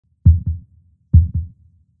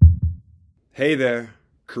Hey there,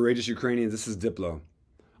 courageous Ukrainians, this is Diplo.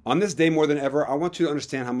 On this day more than ever, I want you to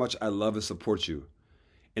understand how much I love and support you.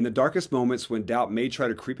 In the darkest moments when doubt may try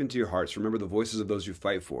to creep into your hearts, remember the voices of those you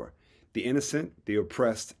fight for, the innocent, the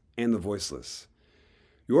oppressed, and the voiceless.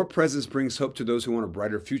 Your presence brings hope to those who want a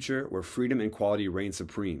brighter future where freedom and equality reign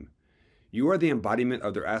supreme. You are the embodiment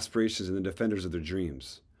of their aspirations and the defenders of their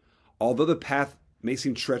dreams. Although the path may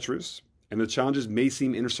seem treacherous and the challenges may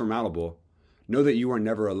seem insurmountable, know that you are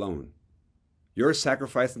never alone. Your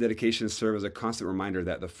sacrifice and dedication serve as a constant reminder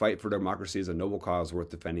that the fight for democracy is a noble cause worth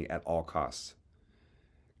defending at all costs.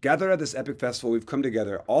 Gathered at this epic festival, we've come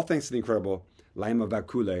together, all thanks to the incredible Laima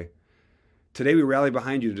Rendezvous. Today we rally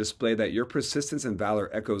behind you to display that your persistence and valor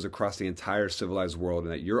echoes across the entire civilized world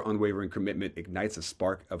and that your unwavering commitment ignites a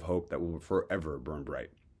spark of hope that will forever burn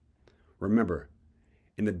bright. Remember,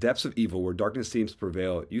 in the depths of evil where darkness seems to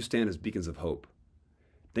prevail, you stand as beacons of hope.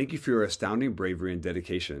 Thank you for your astounding bravery and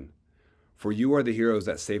dedication, for you are the heroes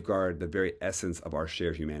that safeguard the very essence of our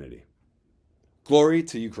shared humanity. Glory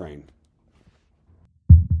to Ukraine.